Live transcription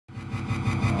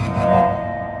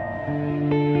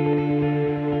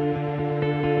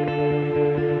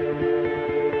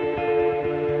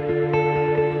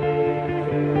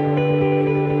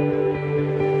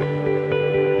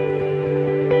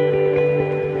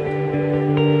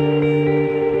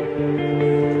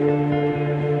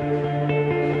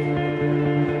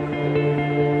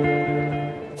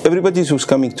Everybody who's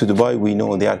coming to Dubai, we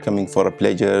know they are coming for a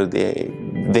pleasure,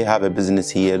 they have a business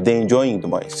here, they're enjoying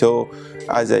Dubai. So,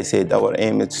 as I said, our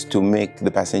aim is to make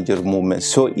the passenger movement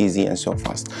so easy and so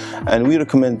fast. And we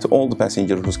recommend all the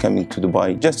passengers who's coming to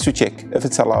Dubai just to check if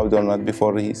it's allowed or not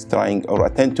before he's trying or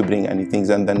attempt to bring anything,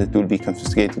 and then it will be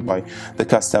confiscated by the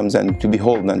customs and to be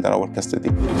held under our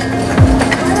custody.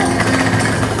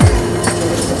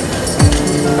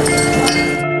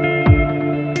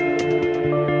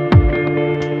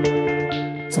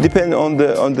 Depend on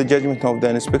the judgment of the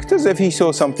inspectors. If he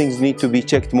saw some things need to be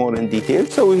checked more in detail,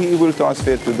 so he will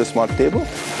transfer to the smart table,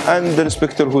 and the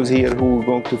inspector who's here who is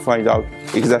going to find out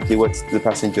exactly what the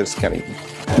passenger is carrying.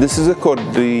 This is a code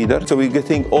reader, so we're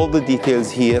getting all the details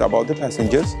here about the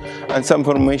passengers and some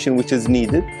information which is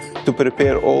needed to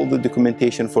prepare all the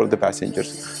documentation for the passengers.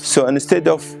 So instead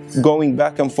of going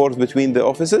back and forth between the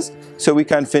offices, so we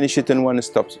can finish it in one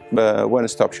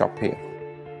stop shop here.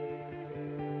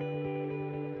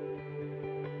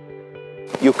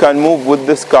 You can move with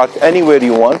this cart anywhere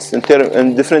you want in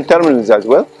different terminals as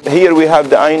well. Here we have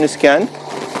the ion scan.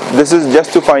 This is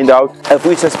just to find out if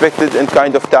we suspected in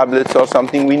kind of tablets or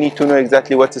something. We need to know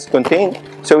exactly what is contained,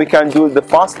 so we can do the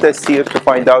fast test here to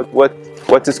find out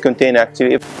what is contained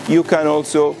actually. You can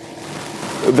also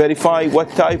verify what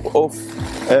type of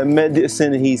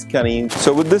medicine he's carrying.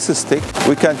 So with this stick,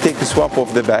 we can take a swap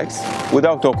of the bags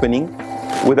without opening,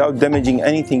 without damaging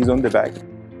anything on the bag.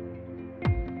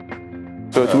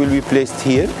 So it will be placed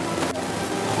here,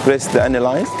 press the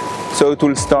analyze, so it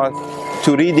will start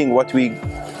to reading what we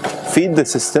feed the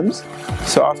systems.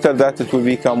 So after that it will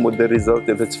become with the result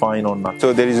if it's fine or not.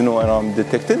 So there is no alarm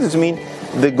detected, this means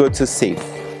the goods is safe.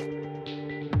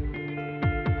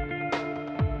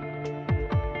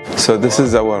 So this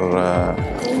is our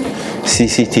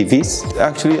CCTVs.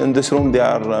 Actually in this room they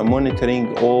are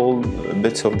monitoring all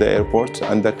bits of the airport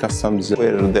and the customs,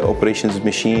 where the operations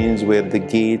machines, where the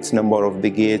gates, number of the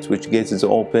gates, which gates is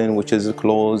open, which is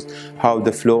closed, how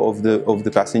the flow of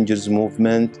the passengers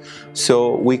movement.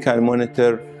 So we can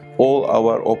monitor all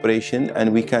our operation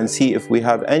and we can see if we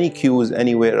have any queues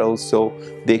anywhere else, so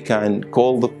they can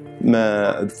call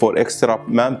for extra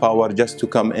manpower just to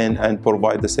come in and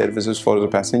provide the services for the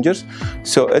passengers.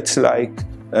 So it's like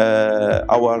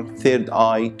our third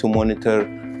eye to monitor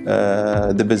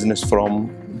the business from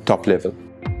top level.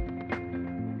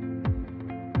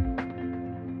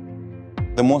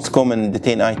 The most common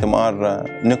detained items are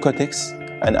narcotics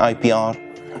and IPR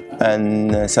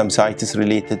and some CITES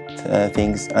related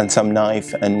things, and some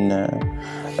knife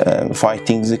and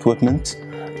fighting equipment,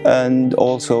 and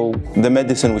also the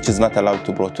medicine which is not allowed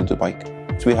to brought to Dubai.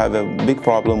 We have a big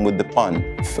problem with the pan.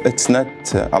 It's not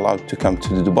allowed to come to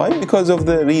Dubai because of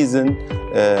the reason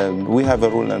we have a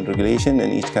rule and regulation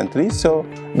in each country, so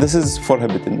this is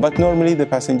prohibited. But normally the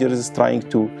passenger is trying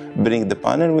to bring the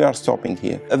pan and we are stopping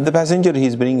here. If the passenger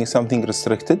is bringing something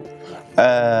restricted,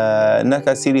 not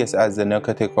as serious as the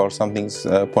narcotic or something's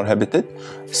prohibited,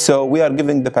 so we are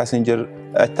giving the passenger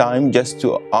a time just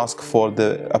to ask for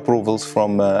the approvals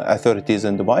from authorities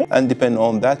in Dubai, and depend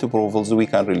on that approvals we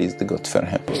can release the goods for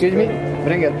him. Excuse me,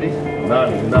 bring it please.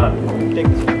 None. Take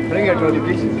it. Bring it Roddy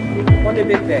please. Want a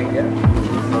big bag, yeah?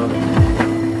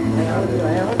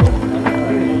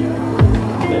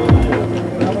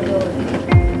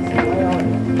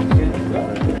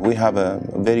 We have a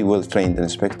very well-trained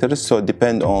inspectors, so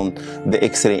depend on the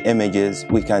X-ray images,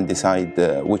 we can decide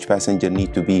which passenger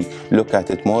need to be looked at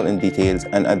it more in details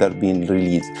and other being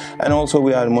released. And also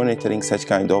we are monitoring such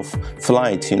kind of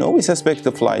flights. You know, we suspect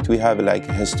the flight, we have like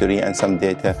a history and some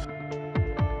data.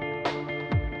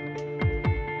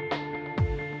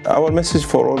 Our message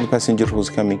for all the passengers who's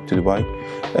coming to Dubai,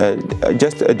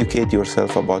 just educate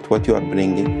yourself about what you are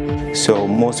bringing. So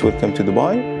most welcome to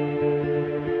Dubai.